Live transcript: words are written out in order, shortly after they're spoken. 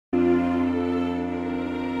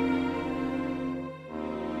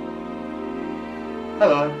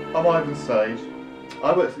Hello, I'm Ivan Sage.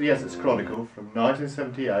 I worked at the Essex Chronicle from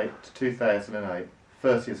 1978 to 2008,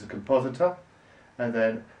 first as a compositor and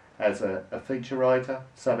then as a feature writer,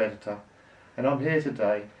 sub-editor, and I'm here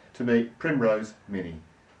today to meet Primrose Minney.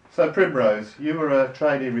 So Primrose, you were a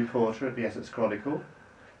trainee reporter at the Essex Chronicle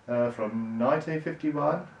from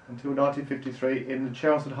 1951 until 1953 in the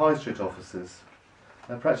Chelmsford High Street offices.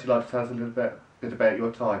 Perhaps you'd like to tell us a little bit about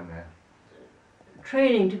your time there.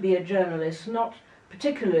 Training to be a journalist, not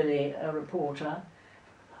particularly a reporter.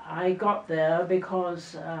 I got there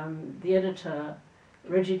because the editor,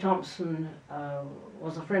 Reggie Thompson,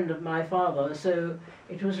 was a friend of my father, so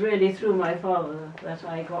it was really through my father that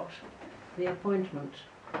I got the appointment.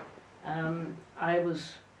 I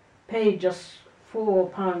was paid just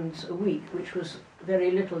 £4 a week, which was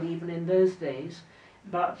very little even in those days,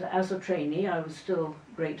 but as a trainee I was still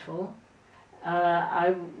grateful.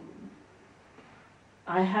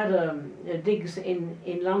 I had digs in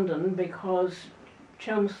London because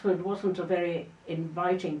Chelmsford wasn't a very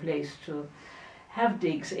inviting place to have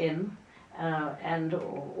digs in, and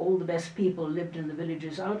all the best people lived in the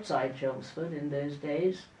villages outside Chelmsford in those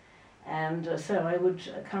days, and so I would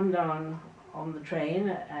come down on the train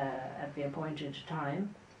at the appointed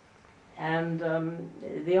time, and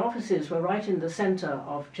the offices were right in the centre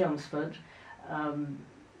of Chelmsford,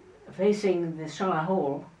 facing the Shire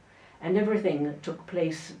Hall, and everything that took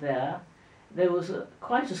place there. There was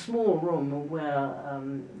quite a small room where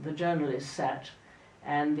the journalists sat,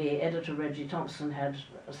 and the editor Reggie Thompson had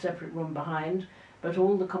a separate room behind, but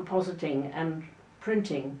all the compositing and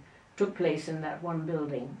printing took place in that one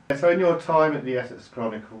building. So in your time at the Essex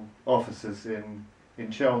Chronicle offices in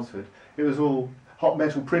Chelmsford, it was all hot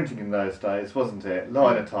metal printing in those days, wasn't it?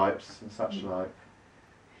 Linotypes and such like.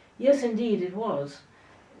 Yes, indeed it was.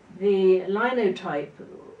 The linotype,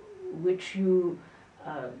 which you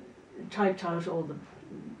typed out, or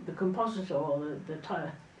the compositor, or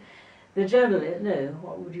the journalist, no,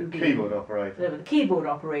 what would you be? Keyboard operator. The keyboard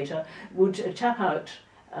operator would tap out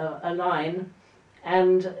a line,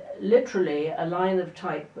 and literally a line of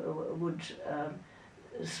type would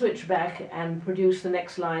switch back and produce the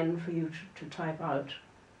next line for you to type out.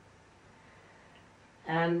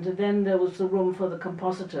 And then there was the room for the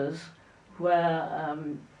compositors, where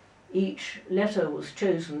each letter was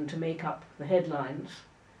chosen to make up the headlines.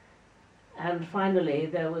 And finally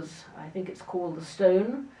there was, I think it's called the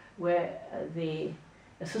stone, where the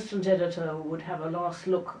assistant editor would have a last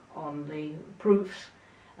look on the proofs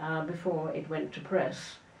before it went to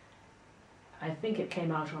press. I think it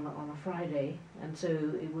came out on a Friday, and so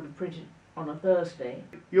it would have printed on a Thursday.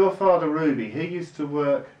 Your father Ruby, he used to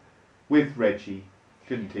work with Reggie,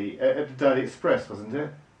 didn't he, at the Daily Express, wasn't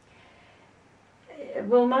it?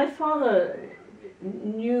 Well, my father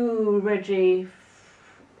knew Reggie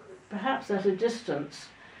perhaps at a distance.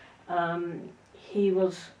 He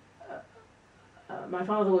was, my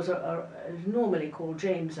father was normally called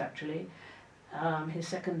James actually, his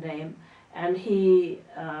second name, and he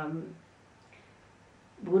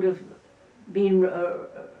would have been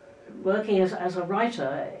working as a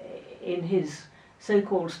writer in his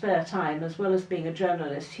so-called spare time, as well as being a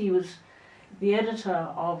journalist. He was the editor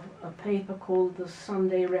of a paper called the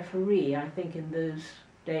Sunday Referee, I think, in those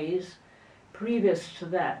days. Previous to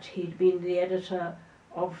that, he'd been the editor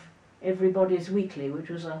of Everybody's Weekly, which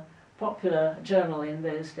was a popular journal in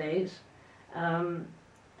those days. I'm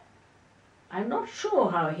not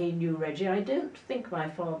sure how he knew Reggie. I don't think my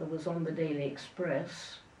father was on the Daily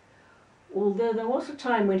Express, although there was a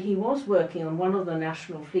time when he was working on one of the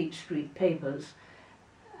National Fleet Street papers,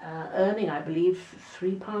 earning, I believe,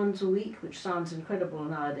 £3 a week, which sounds incredible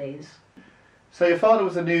nowadays. So your father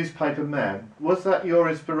was a newspaper man. Was that your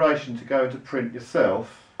inspiration to go into print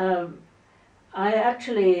yourself? I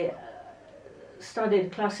actually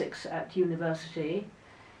studied classics at university,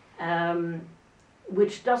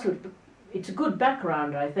 which it's a good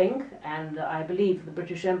background, I think, and I believe the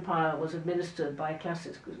British Empire was administered by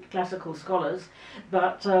classical scholars,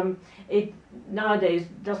 but it nowadays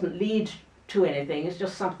doesn't lead to anything. It's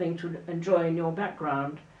just something to enjoy in your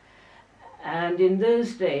background. And in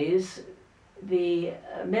those days the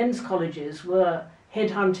men's colleges were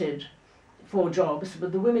headhunted for jobs,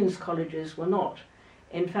 but the women's colleges were not.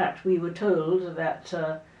 In fact, we were told that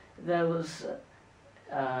there was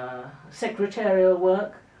secretarial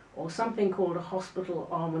work, or something called a hospital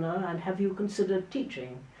almoner, and have you considered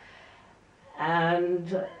teaching?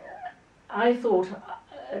 And I thought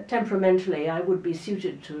temperamentally I would be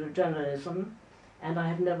suited to journalism, and I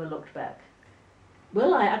have never looked back.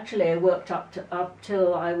 Well, I worked up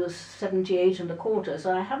till I was 78 1/4,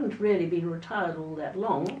 so I haven't really been retired all that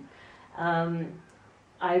long.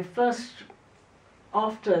 I first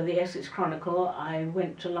after the Essex Chronicle, I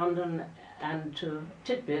went to London and to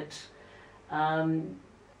Titbits.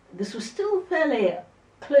 This was still fairly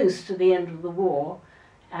close to the end of the war,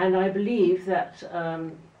 and I believe that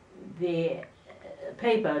the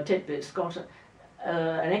paper Titbits got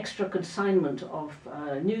an extra consignment of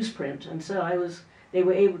newsprint, and so they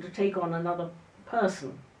were able to take on another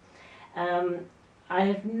person. I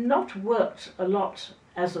have not worked a lot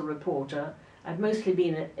as a reporter. I've mostly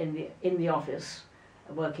been in the office,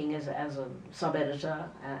 working as a sub-editor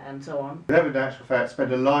and so on. You have in actual fact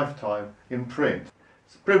spent a lifetime in print.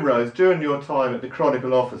 So Primrose, during your time at the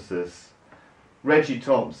Chronicle offices, Reggie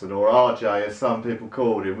Thompson, or RJ as some people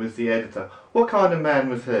called him, was the editor. What kind of man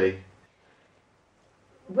was he?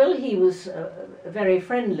 Well, he was very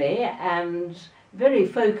friendly and very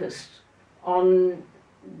focused on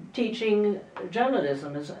teaching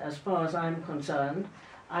journalism as far as I'm concerned.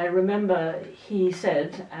 I remember he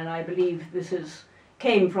said, and I believe this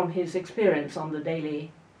came from his experience on the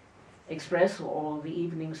Daily Express or the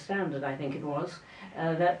Evening Standard, I think it was,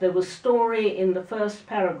 that there was story in the first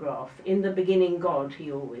paragraph, in the beginning God,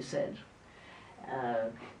 he always said,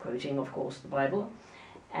 quoting of course the Bible.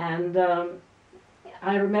 And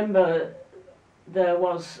I remember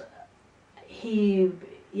he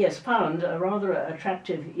found a rather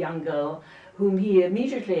attractive young girl whom he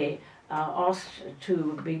immediately asked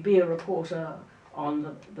to be a reporter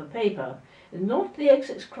on the paper. Not the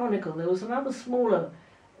Essex Chronicle, there was another smaller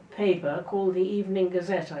paper called the Evening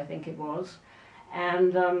Gazette, I think it was,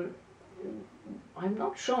 and I'm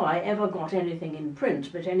not sure I ever got anything in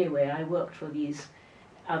print, but anyway I worked for these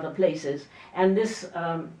other places, and this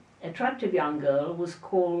attractive young girl was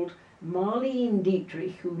called Marlene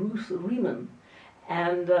Dietrich Ruth Riemann.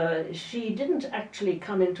 And she didn't actually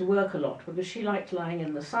come into work a lot because she liked lying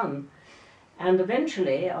in the sun. And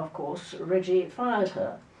eventually, of course, Reggie fired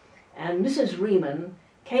her. And Mrs. Riemann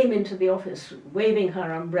came into the office waving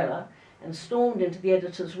her umbrella and stormed into the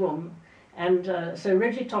editor's room. And so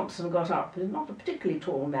Reggie Thompson got up, he was not a particularly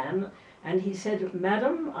tall man, and he said,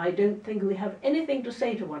 "Madam, I don't think we have anything to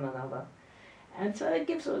say to one another." And so it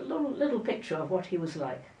gives a little picture of what he was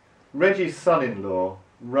like. Reggie's son-in-law,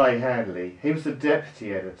 Ray Handley, he was the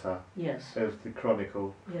deputy editor Yes. of the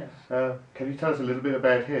Chronicle. Yes. Can you tell us a little bit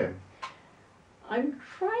about him? I'm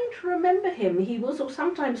trying to remember him. He was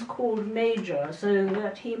sometimes called Major, so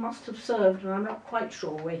that he must have served, and I'm not quite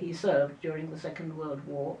sure where he served during the Second World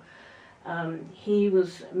War. He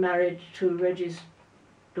was married to Reggie's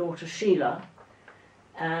daughter Sheila,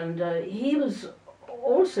 and he was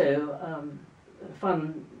also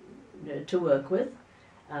fun to work with,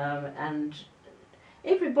 and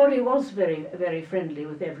everybody was very, very friendly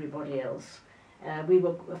with everybody else. We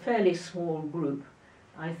were a fairly small group.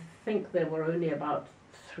 I think there were only about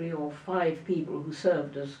 3 or 5 people who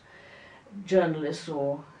served as journalists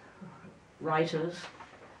or writers,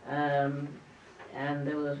 and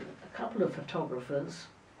there were a couple of photographers.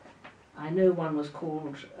 I know one was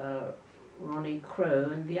called Ronnie Crowe,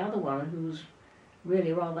 and the other one, who was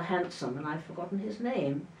really rather handsome, and I've forgotten his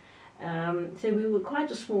name. So we were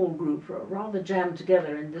quite a small group, rather jammed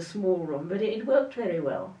together in this small room, but it worked very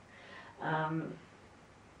well.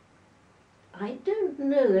 I don't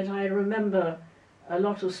know that I remember a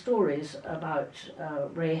lot of stories about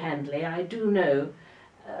Ray Handley. I do know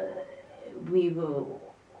we were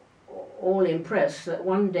all impressed that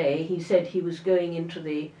one day he said he was going into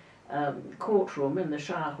the courtroom, and the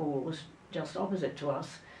Shire Hall was just opposite to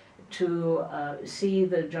us, to see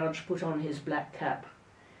the judge put on his black cap.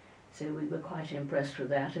 So we were quite impressed with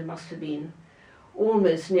that. It must have been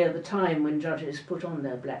almost near the time when judges put on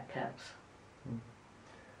their black caps.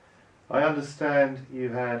 I understand you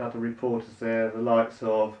had other reporters there, the likes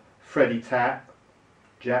of Freddie Tapp,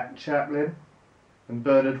 Jack Chaplin and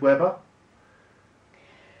Bernard Webber.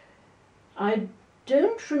 I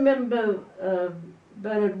don't remember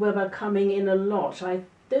Bernard Webber coming in a lot. I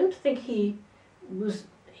don't think he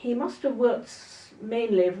must have worked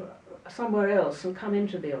mainly somewhere else and come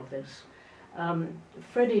into the office.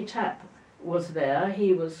 Freddie Tapp was there.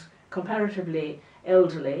 He was comparatively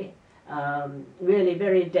elderly, really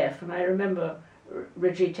very deaf, and I remember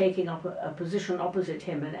Reggie taking up a position opposite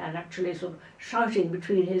him and actually sort of shouting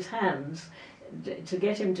between his hands to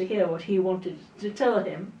get him to hear what he wanted to tell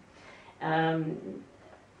him.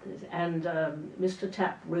 Mr.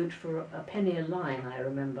 Tapp wrote for a penny a line, I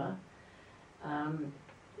remember.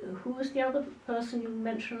 Who was the other person you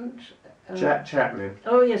mentioned? Jack Chaplin.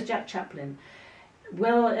 Oh yes, Jack Chaplin.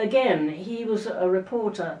 Well, again, he was a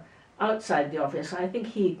reporter outside the office. I think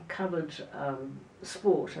he covered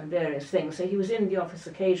sport and various things, so he was in the office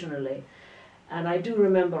occasionally. And I do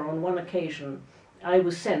remember on one occasion I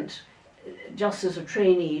was sent just as a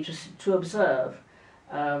trainee to observe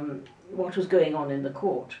what was going on in the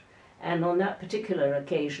court. And on that particular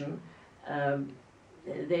occasion,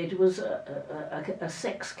 it was a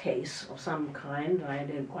sex case of some kind. I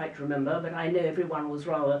don't quite remember, but I know everyone was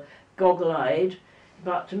rather goggle-eyed.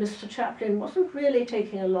 But Mr. Chaplin wasn't really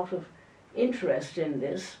taking a lot of interest in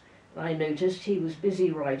this. I noticed he was busy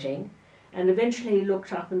writing, and eventually he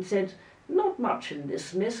looked up and said, "Not much in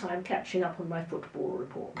this, miss. I'm catching up on my football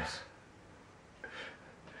reports."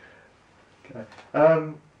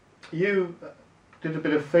 Okay. You did a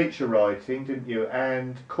bit of feature writing, didn't you,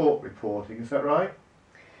 and court reporting, is that right?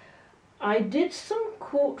 I did some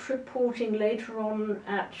court reporting later on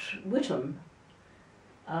at Whittam.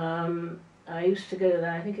 I used to go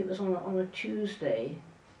there, I think it was on a Tuesday,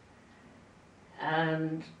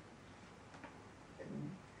 and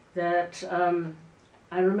that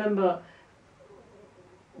I remember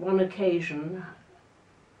one occasion.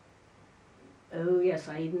 Oh yes,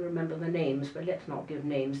 I even remember the names, but let's not give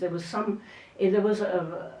names. There was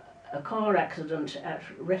a car accident at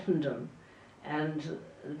Rettendon, and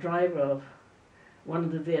the driver of one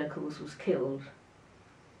of the vehicles was killed,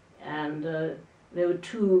 and there were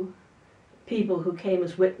two people who came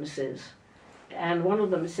as witnesses, and one of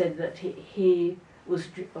them said that he was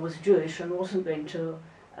Jewish and wasn't going to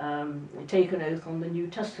take an oath on the New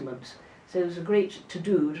Testament. So it was a great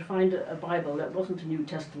to-do to find a Bible that wasn't a New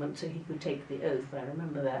Testament so he could take the oath. I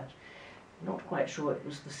remember that. Not quite sure it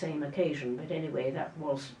was the same occasion, but anyway, that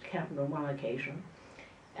happened on one occasion.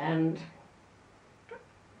 And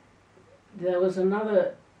there was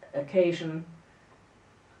another occasion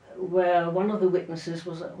where one of the witnesses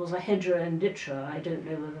was a hedger and ditcher. I don't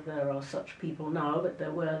know whether there are such people now, but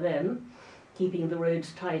there were then, keeping the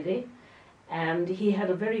roads tidy. And he had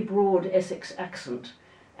a very broad Essex accent,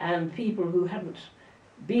 and people who hadn't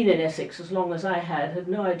been in Essex as long as I had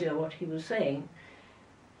no idea what he was saying.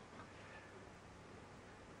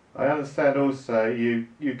 I understand also you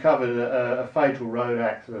covered a fatal road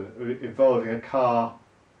accident involving a car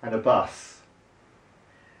and a bus.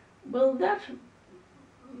 Well, that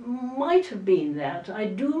might have been that. I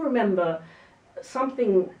do remember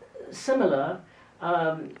something similar.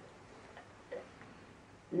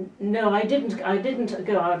 No, I didn't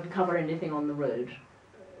go out and cover anything on the road.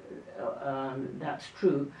 That's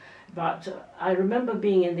true. But I remember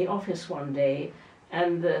being in the office one day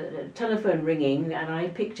and the telephone ringing, and I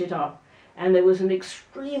picked it up, and there was an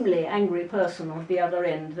extremely angry person on the other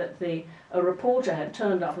end that a reporter had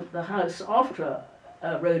turned up at the house after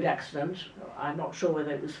a road accident. I'm not sure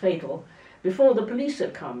whether it was fatal, before the police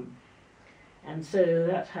had come. And so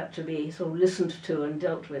that had to be sort of listened to and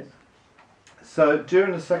dealt with. So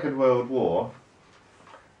during the Second World War,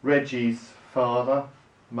 Reggie's father,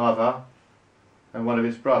 mother and one of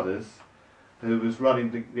his brothers, who was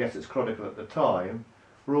running the Essex Chronicle at the time,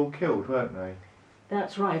 were all killed, weren't they?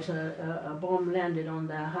 That's right. A bomb landed on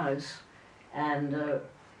their house, and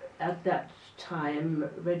at that time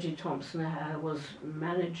Reggie Thompson was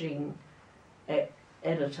managing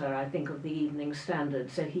editor, I think, of the Evening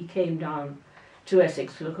Standard, so he came down to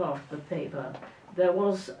Essex to look after the paper. There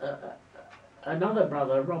was another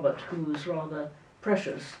brother, Robert, who was rather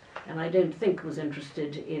precious, and I don't think was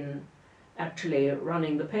interested in actually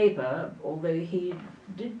running the paper, although he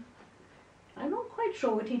did. I'm not quite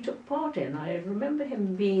sure what he took part in. I remember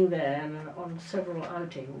him being there and on several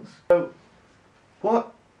outings. So,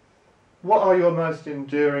 what are your most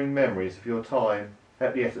enduring memories of your time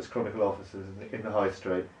at the Essex Chronicle offices in the High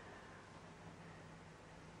Street?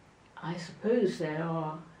 I suppose they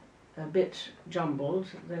are a bit jumbled.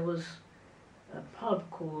 There was a pub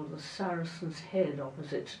called the Saracen's Head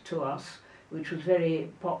opposite to us, which was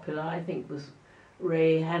very popular, I think, with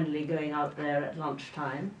Ray Handley going out there at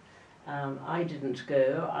lunchtime. I didn't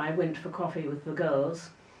go. I went for coffee with the girls.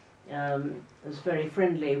 Was very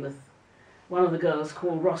friendly with one of the girls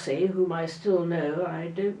called Rossi, whom I still know. I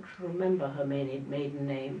don't remember her maiden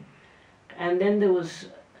name. And then there was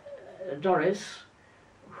Doris,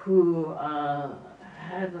 who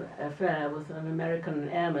had an affair with an American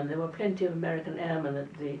airman. There were plenty of American airmen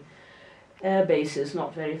at the air bases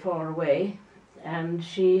not very far away, and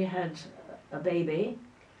she had a baby,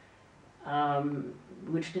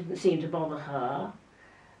 which didn't seem to bother her.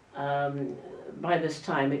 By this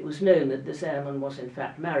time it was known that this airman was in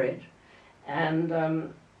fact married,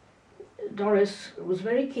 and Doris was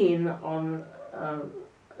very keen on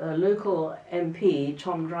a local MP,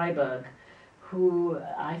 Tom Dryburgh, who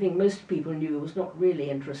I think most people knew was not really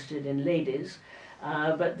interested in ladies,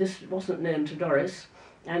 but this wasn't known to Doris,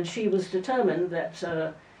 and she was determined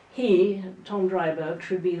that he, Tom Dryburgh,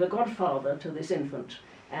 should be the godfather to this infant,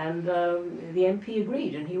 and the MP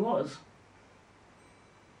agreed, and he was.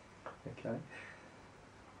 Okay.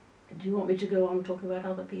 Do you want me to go on talking about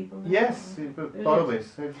other people now? Yes, by all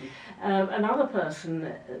means. Another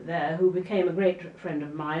person there who became a great friend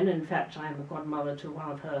of mine, in fact I'm a godmother to one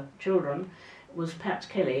of her children, was Pat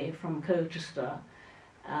Kelly from Colchester.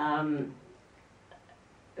 A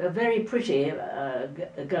very pretty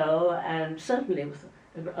girl, and certainly with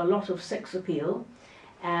a lot of sex appeal,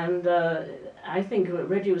 and I think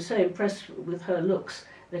Reggie was so impressed with her looks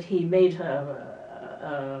that he made her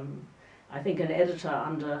I think an editor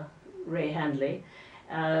under Ray Handley,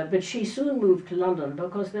 but she soon moved to London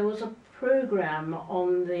because there was a programme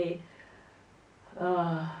on the,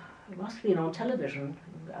 it must have been on television,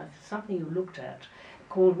 something you looked at,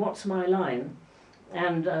 called What's My Line,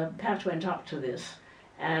 and Pat went up to this,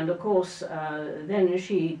 and of course then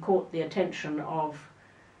she caught the attention of,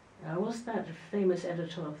 was that famous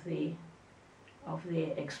editor of the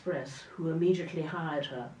Express, who immediately hired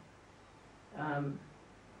her.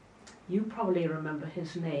 You probably remember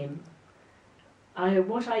his name.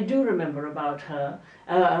 What I do remember about her,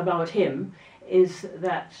 about him, is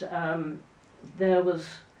that there was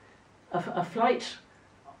a flight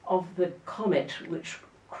of the Comet which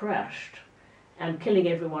crashed and killing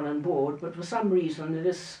everyone on board, but for some reason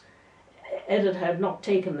this editor had not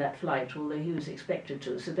taken that flight, although he was expected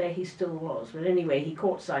to, so there he still was. But anyway, he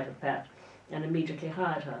caught sight of Pat and immediately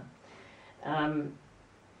hired her.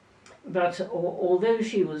 But although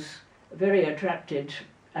she was very attractive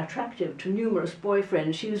to numerous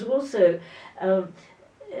boyfriends, she was also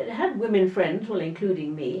had women friends, well,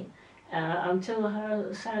 including me, until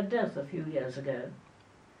her sad death a few years ago.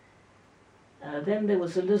 Then there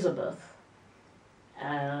was Elizabeth.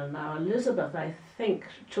 Now Elizabeth, I think,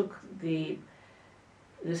 took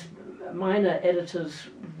this minor editor's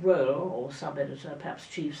role, or sub-editor, perhaps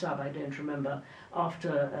chief sub, I don't remember,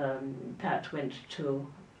 after Pat went to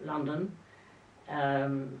London.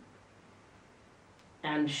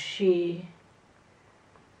 And she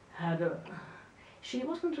had she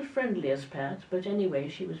wasn't as friendly as Pat, but anyway,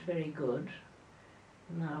 she was very good.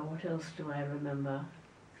 Now, what else do I remember?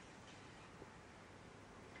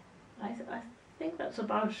 I think that's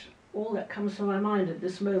about all that comes to my mind at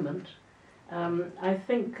this moment. I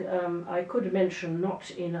think I could mention,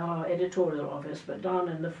 not in our editorial office, but down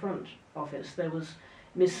in the front office, there was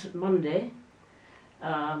Miss Munday,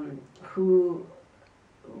 who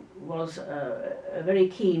was a very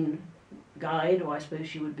keen guide, or I suppose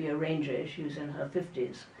she would be a ranger. She was in her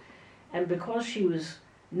 50s. And because she was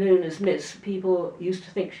known as Miss, people used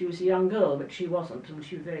to think she was a young girl, but she wasn't, and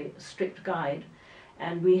she was a very strict guide.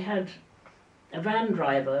 And we had a van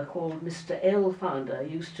driver called Mr. L. Founder,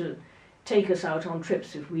 used to take us out on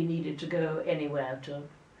trips if we needed to go anywhere to,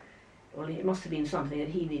 well, it must have been something that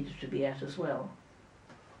he needed to be at as well.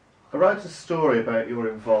 I wrote a story about your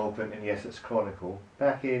involvement in the Essex Chronicle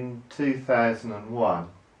back in 2001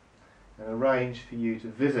 and arranged for you to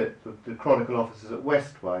visit the Chronicle offices at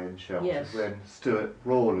Westway in Shelton, yes, when Stuart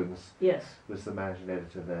Rawlins, yes, was the managing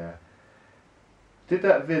editor there. Did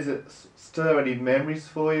that visit stir any memories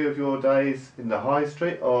for you of your days in the High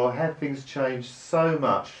Street, or had things changed so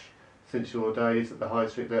much since your days at the High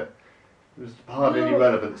Street that there was hardly any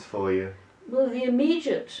relevance for you? Well, the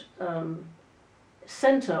immediate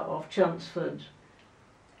centre of Chelmsford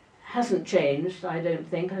hasn't changed, I don't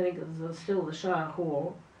think. I think there's still the Shire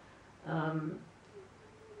Hall.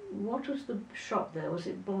 What was the shop there? Was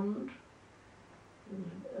it Bond?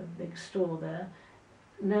 A big store there.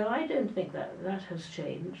 No, I don't think that has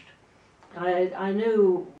changed. I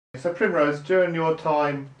know... So Primrose, during your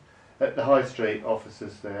time at the High Street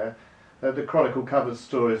offices there, the Chronicle covers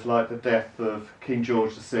stories like the death of King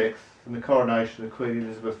George VI and the coronation of Queen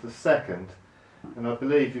Elizabeth II. And I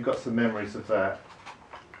believe you've got some memories of that.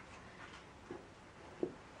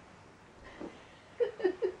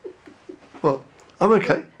 Well, I'm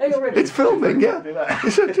okay. Oh, you're ready. It's filming, yeah.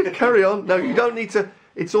 Carry on. No, you don't need to.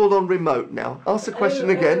 It's all on remote now. Ask the question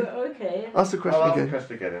again. Okay. Ask the question I'll ask again. the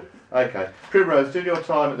question again. Okay. Primrose, during your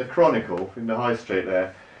time at the Chronicle in the High Street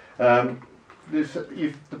there,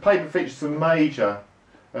 the paper features some major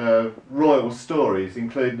royal stories,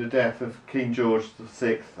 including the death of King George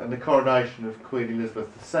VI and the coronation of Queen Elizabeth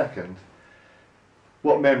II.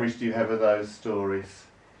 What memories do you have of those stories?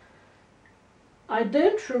 I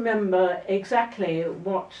don't remember exactly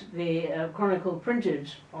what the Chronicle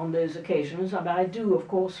printed on those occasions, but I do, of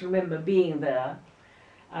course, remember being there.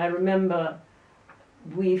 I remember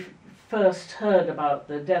we first heard about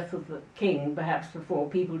the death of the King, perhaps before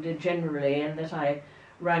people did generally, and that I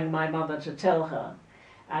rang my mother to tell her.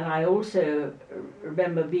 And I also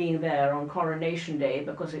remember being there on Coronation Day,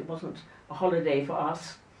 because it wasn't a holiday for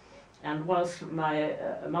us, And whilst my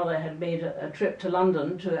mother had made a trip to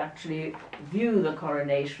London to actually view the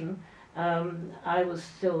coronation, I was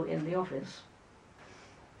still in the office.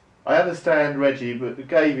 I understand Reggie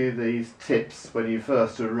gave you these tips when you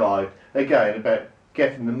first arrived, again about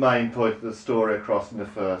getting the main point of the story across in the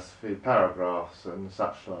first few paragraphs and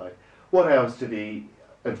such like. What else did he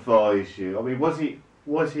advise you? I mean, was he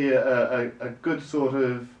a good sort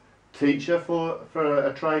of teacher for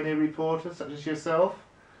a trainee reporter such as yourself?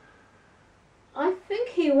 I think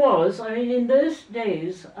he was. I mean, in those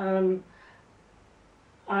days,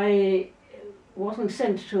 I wasn't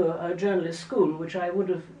sent to a journalist school, which I would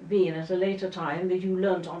have been at a later time, that you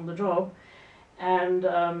learnt on the job. And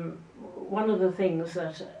one of the things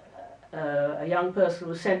that a young person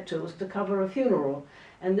was sent to was to cover a funeral.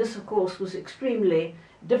 And this, of course, was extremely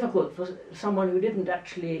difficult for someone who didn't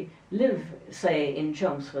actually live, say, in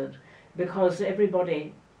Chelmsford, because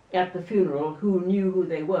everybody at the funeral who knew who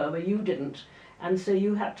they were, but you didn't. And so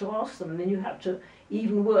you had to ask them, and then you had to,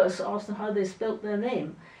 even worse, ask them how they spelt their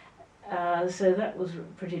name. So that was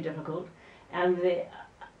pretty difficult. And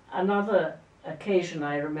another occasion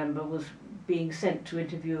I remember was being sent to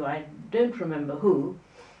interview, I don't remember who,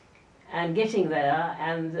 and getting there,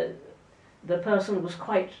 and the person was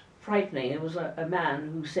quite frightening. It was a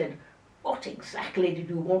man who said, "What exactly did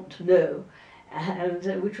you want to know?" And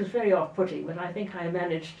which was very off-putting, but I think I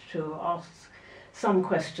managed to ask some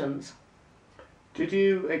questions. Did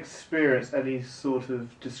you experience any sort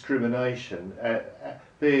of discrimination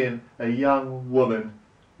being a young woman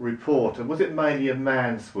reporter? Was it mainly a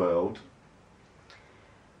man's world?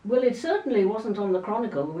 Well, it certainly wasn't on the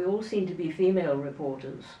Chronicle. We all seemed to be female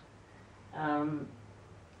reporters.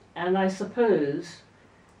 And I suppose,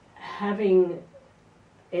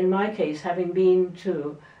 in my case, having been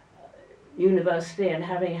to university and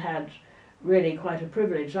having had really quite a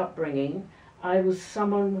privileged upbringing, I was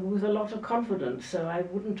someone with a lot of confidence, so I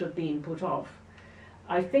wouldn't have been put off.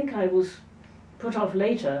 I think I was put off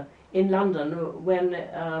later in London when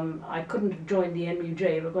I couldn't join the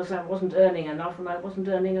MUJ because I wasn't earning enough, and I wasn't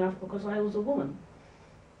earning enough because I was a woman.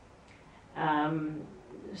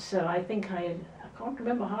 So I think I can't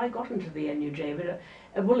remember how I got into the NUJ, but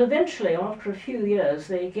well, eventually, after a few years,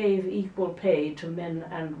 they gave equal pay to men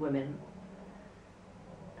and women.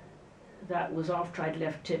 That was after I'd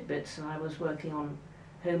left Titbits and I was working on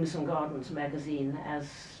Homes and Gardens magazine as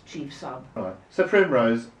chief sub. Right. So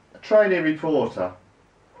Primrose, a trainee reporter,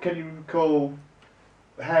 can you recall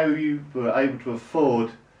how you were able to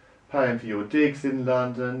afford paying for your digs in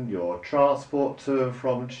London, your transport to and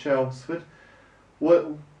from Chelmsford?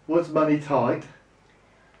 Was money tight?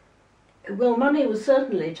 Well, money was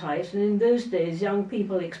certainly tight, and in those days young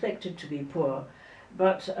people expected to be poor,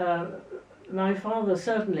 but my father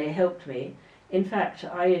certainly helped me. In fact,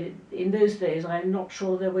 in those days I'm not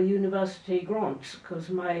sure there were university grants, because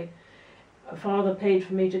my father paid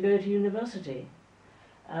for me to go to university.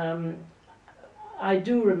 I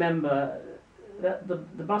do remember that the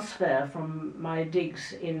bus fare from my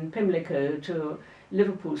digs in Pimlico to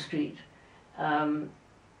Liverpool Street,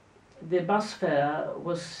 the bus fare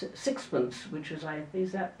was sixpence, which was,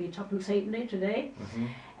 is that be twopence halfpenny today?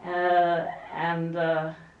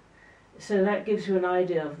 Mm-hmm. So that gives you an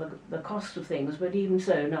idea of the cost of things, but even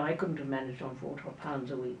so, no, I couldn't have managed on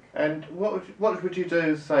 £4 a week. And what would you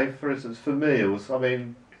do, say, for instance, for meals? I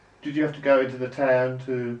mean, did you have to go into the town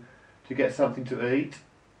to get something to eat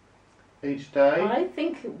each day? I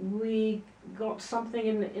think we got something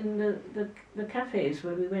in the cafes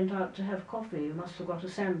where we went out to have coffee. We must have got a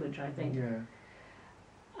sandwich, I think. Yeah.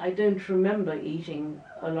 I don't remember eating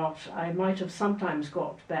a lot. I might have sometimes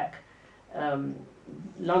got back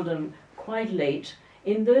London quite late.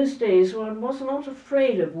 In those days one was not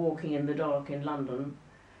afraid of walking in the dark in London,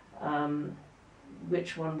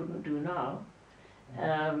 which one wouldn't do now.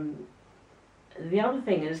 The other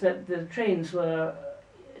thing is that the trains were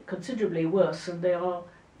considerably worse than they are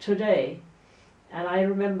today. And I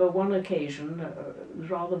remember one occasion, it was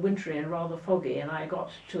rather wintry and rather foggy, and I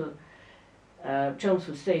got to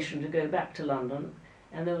Chelmsford Station to go back to London,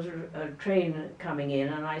 and there was a train coming in,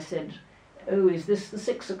 and I said, "Oh, is this the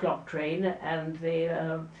 6 o'clock train?" And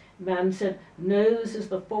the man said, "No, this is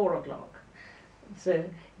the 4 o'clock." So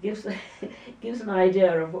it gives an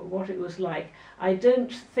idea of what it was like. I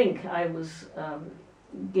don't think I was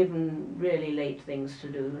given really late things to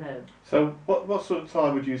do, no. So what sort of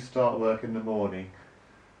time would you start work in the morning?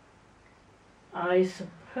 I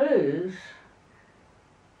suppose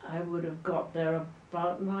I would have got there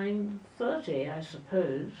about 9:30, I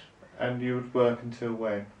suppose. And you would work until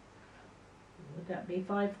when? would that be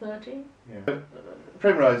 5:30? Yeah.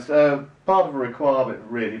 Primrose, part of a requirement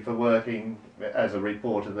really for working as a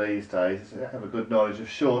reporter these days is to have a good knowledge of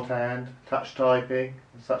shorthand, touch typing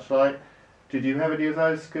and such like. Did you have any of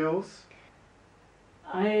those skills?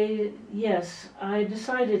 Yes, I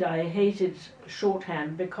decided I hated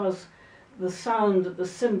shorthand because the sound that the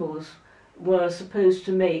symbols were supposed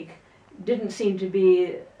to make didn't seem to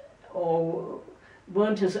be, or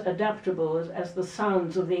weren't as adaptable as the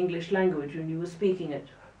sounds of the English language when you were speaking it.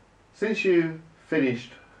 Since you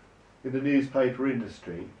finished in the newspaper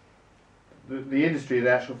industry, the industry in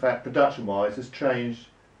actual fact, production-wise, has changed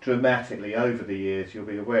dramatically over the years. You'll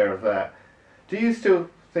be aware of that. Do you still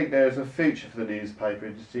think there is a future for the newspaper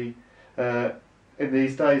industry in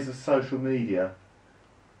these days of social media?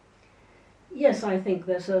 Yes, I think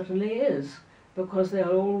there certainly is, because there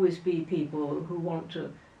will always be people who want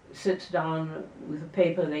to sit down with a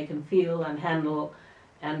paper they can feel and handle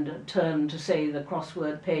and turn to, say, the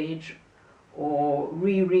crossword page, or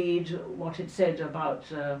reread what it said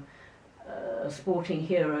about a sporting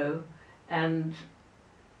hero, and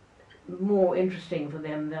more interesting for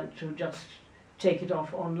them than to just take it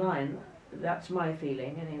off online. That's my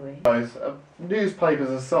feeling, anyway. Newspapers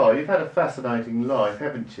aside, you've had a fascinating life,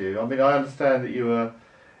 haven't you? I mean, I understand that you were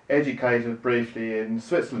educated briefly in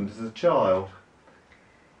Switzerland as a child.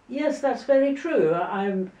 Yes, that's very true.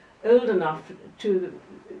 I'm old enough to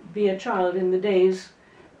be a child in the days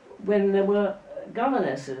when there were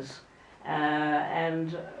governesses,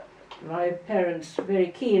 and my parents were very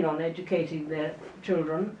keen on educating their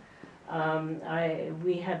children.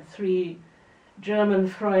 We had 3 German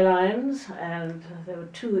Fräuleins, and there were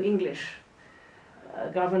 2 English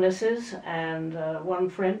governesses and 1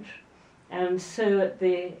 French. And so at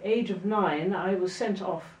the age of 9 I was sent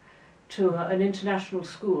off to an international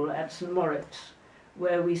school at St. Moritz,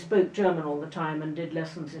 where we spoke German all the time and did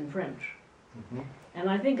lessons in French. Mm-hmm. And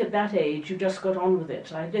I think at that age you just got on with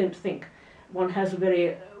it. I don't think one has a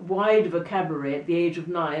very wide vocabulary at the age of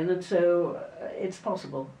 9, and so it's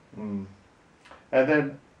possible. Mm. And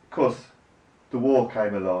then, of course, the war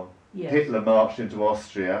came along. Yes. Hitler marched into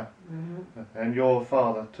Austria, Mm-hmm. and your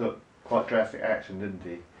father took quite drastic action, didn't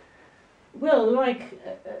he? Well, like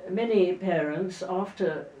many parents,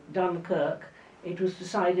 after Dunkirk, it was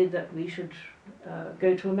decided that we should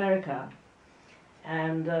go to America.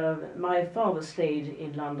 And my father stayed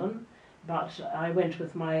in London, but I went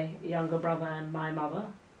with my younger brother and my mother.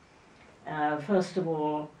 First of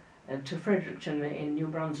all, to Fredericton in New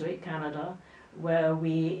Brunswick, Canada, where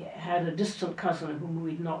we had a distant cousin whom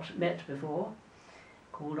we'd not met before,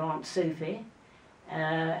 called Aunt Sophie.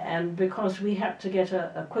 And because we had to get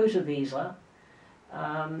a quota visa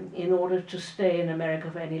in order to stay in America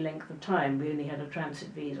for any length of time. We only had a transit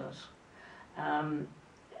visas.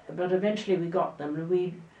 But eventually we got them,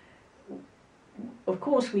 and of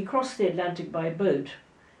course we crossed the Atlantic by boat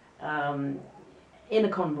in a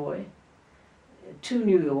convoy to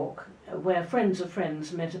New York, where friends of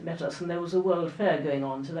friends met us, and there was a World Fair going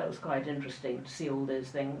on, so that was quite interesting to see all those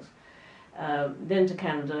things. Then to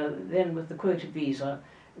Canada, then with the quota visa,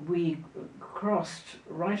 we crossed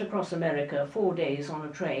right across America, 4 days on a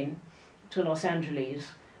train to Los Angeles,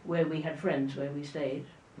 where we had friends, where we stayed.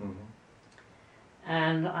 Mm-hmm.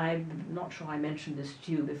 And I'm not sure I mentioned this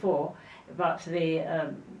to you before, but the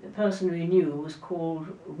person we knew was called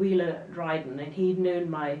Wheeler Dryden, and he'd known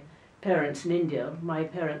my parents in India. My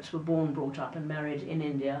parents were born, brought up and married in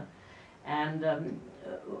India, and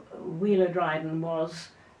Wheeler Dryden was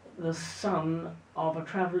the son of a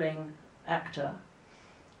travelling actor.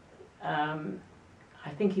 I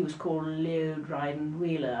think he was called Leo Dryden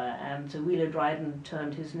Wheeler, and so Wheeler Dryden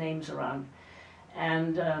turned his names around.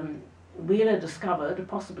 And Wheeler discovered,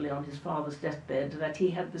 possibly on his father's deathbed, that he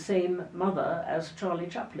had the same mother as Charlie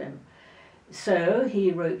Chaplin. So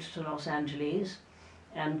he wrote to Los Angeles,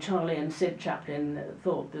 and Charlie and Sid Chaplin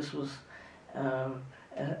thought this was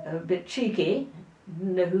a bit cheeky,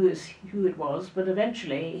 didn't know who it was, but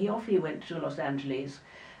eventually off he went to Los Angeles,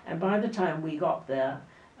 and by the time we got there,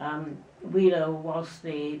 Wheeler was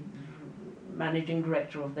the managing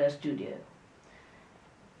director of their studio.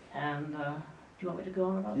 And do you want me to go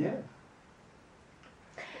on about that?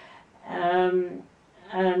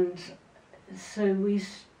 And so we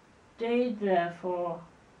stayed there for,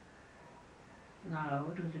 now it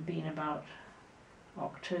would have been about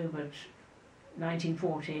October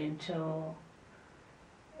 1940 until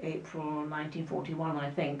April 1941, I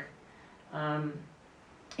think.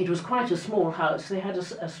 It was quite a small house. They had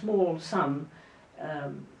a small son,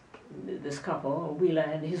 this couple, Wheeler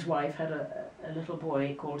and his wife, had a little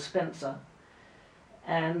boy called Spencer.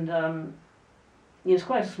 And it was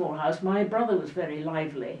quite a small house. My brother was very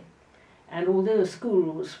lively, And although a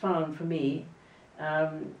school was found for me,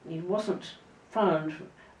 it wasn't found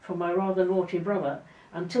for my rather naughty brother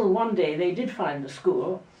until one day they did find a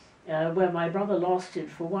school where my brother lasted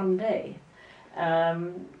for one day.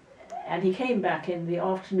 And he came back in the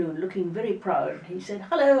afternoon looking very proud. He said,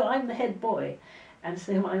 "Hello, I'm the head boy." And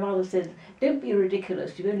so my mother said, "Don't be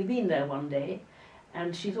ridiculous, you've only been there one day."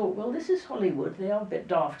 And she thought, well, this is Hollywood, they are a bit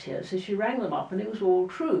daft here. So she rang them up and it was all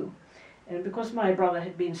true. And because my brother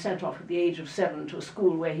had been sent off at the age of 7 to a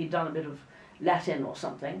school where he'd done a bit of Latin or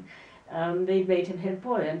something, they'd made him head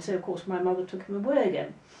boy. And so, of course, my mother took him away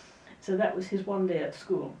again. So that was his one day at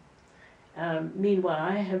school. Meanwhile,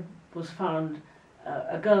 I was found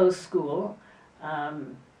a girls' school. Now,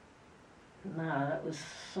 that was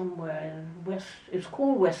somewhere in West, it was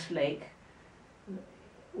called Westlake.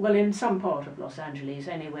 Well, in some part of Los Angeles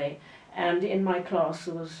anyway. And in my class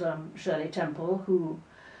there was Shirley Temple, who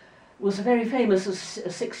was a very famous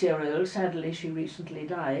 6-year-old. Sadly, she recently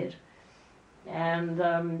died.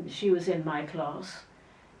 And she was in my class.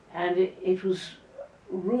 And it was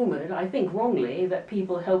rumoured, I think wrongly, that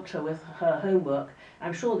people helped her with her homework.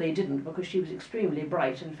 I'm sure they didn't, because she was extremely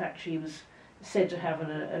bright. In fact, she was said to have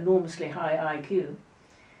an enormously high IQ.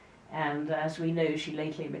 And as we know, she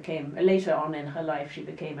later on in her life, she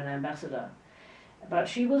became an ambassador. But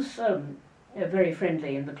she was very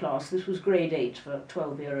friendly in the class. This was grade 8 for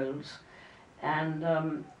 12-year-olds. And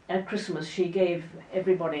at Christmas, she gave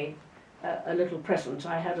everybody a little present.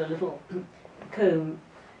 I had a little comb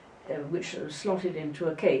which was slotted into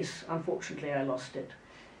a case. Unfortunately, I lost it.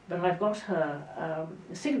 But I've got her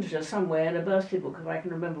signature somewhere in a birthday book, if I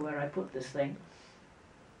can remember where I put this thing.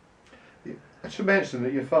 I should mention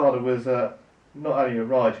that your father was not only a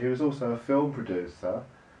writer, he was also a film producer,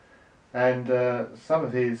 and some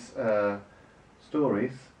of his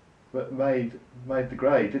stories made the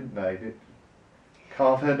grade, didn't they?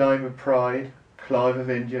 Carve Her Name of Pride, Clive of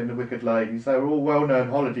India and The Wicked Ladies. They were all well-known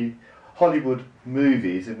Hollywood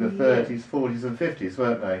movies in the 30s, 40s and 50s,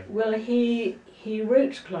 weren't they? Well, he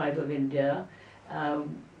wrote Clive of India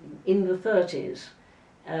in the 30s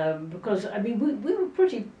because, I mean, we were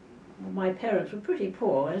pretty, my parents were pretty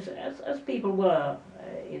poor, as people were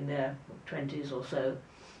in their 20s or so.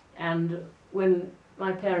 And when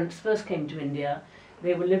my parents first came to India,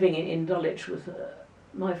 they were living in Dulwich with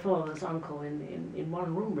my father's uncle in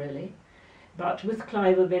one room, really. But with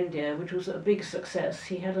Clive of India, which was a big success,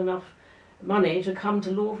 he had enough money to come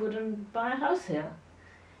to Lawford and buy a house here.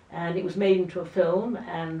 And it was made into a film,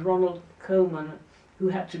 and Ronald Coleman, who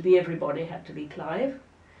had to be everybody, had to be Clive.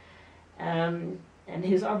 And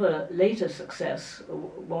his other later success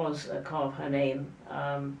was Carve Her Name,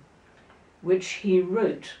 which he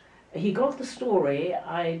wrote. He got the story,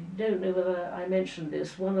 I don't know whether I mentioned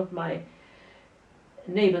this, one of my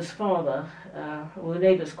neighbour's father, well, the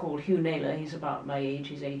neighbour's called Hugh Naylor, he's about my age,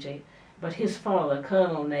 he's 80, but his father,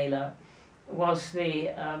 Colonel Naylor, was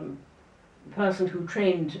the person who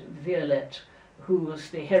trained Violette, who was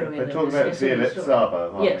the heroine of this. We're talking about Violette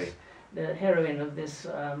Szabo, aren't yes, we? The heroine of this,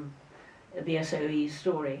 the SOE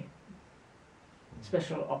story.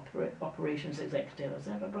 Special Operations Executive, is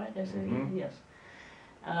that right, SOE? Mm-hmm. Yes.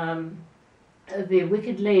 The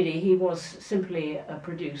Wicked Lady, he was simply a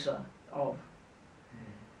producer of.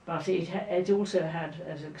 But it also had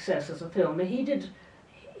a success as a film. He did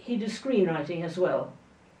screenwriting as well.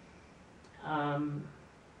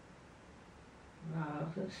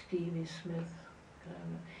 Stevie Smith.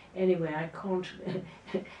 Anyway, I can't.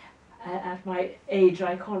 At my age,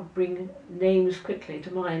 I can't bring names quickly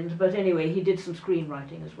to mind. But anyway, he did some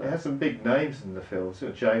screenwriting as well. He had some big names in the film. So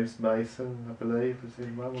James Mason, I believe, was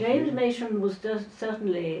in one. James Mason was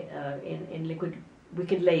certainly in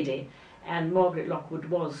Wicked Lady. And Margaret Lockwood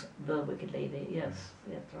was the Wicked Lady, yes,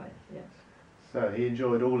 that's right, yes. So he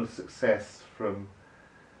enjoyed all the success from...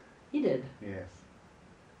 He did. Yes.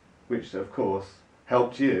 Which, of course,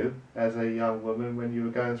 helped you as a young woman when you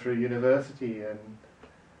were going through university and...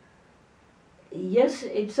 Yes,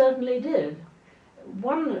 it certainly did.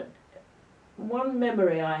 One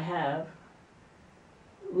memory I have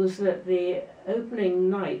was that the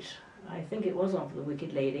opening night, I think it was of The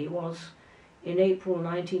Wicked Lady, was in April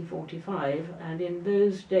 1945, and in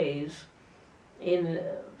those days, in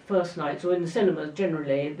first nights, or in the cinemas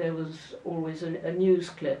generally, there was always a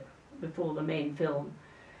news clip before the main film.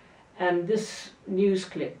 And this news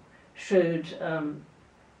clip showed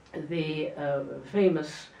the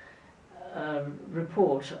famous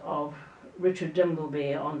report of Richard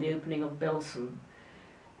Dimbleby on the opening of Belsen.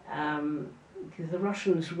 The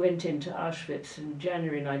Russians went into Auschwitz in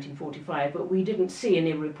January 1945, but we didn't see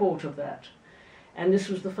any report of that. And this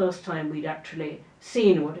was the first time we'd actually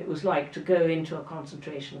seen what it was like to go into a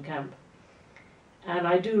concentration camp. And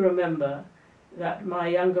I do remember that my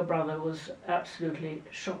younger brother was absolutely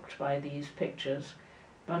shocked by these pictures,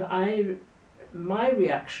 but my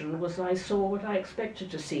reaction was I saw what I expected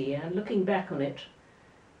to see, and looking back on it,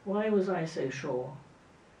 why was I so sure?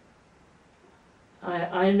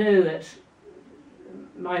 I know that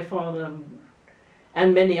my father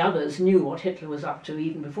and many others knew what Hitler was up to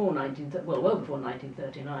even before well before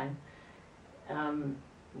 1939.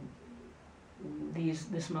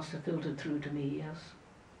 This must have filtered through to me, yes.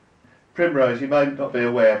 Primrose, you may not be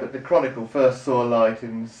aware, but the Chronicle first saw light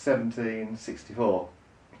in 1764.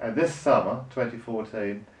 And this summer,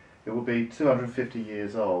 2014, it will be 250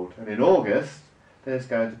 years old. And in August, there's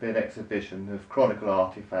going to be an exhibition of Chronicle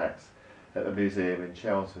artefacts at the museum in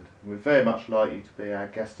Chelmsford. And we'd very much like you to be our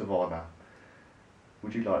guest of honour.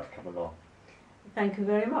 Would you like to come along? Thank you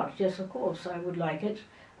very much. Yes, of course, I would like it.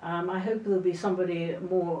 I hope there'll be somebody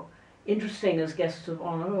more interesting as guest of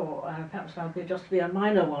honour, or perhaps I'll just be a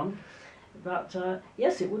minor one. But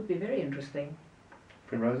yes, it would be very interesting.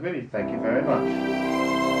 Primrose Minney, thank you very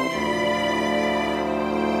much.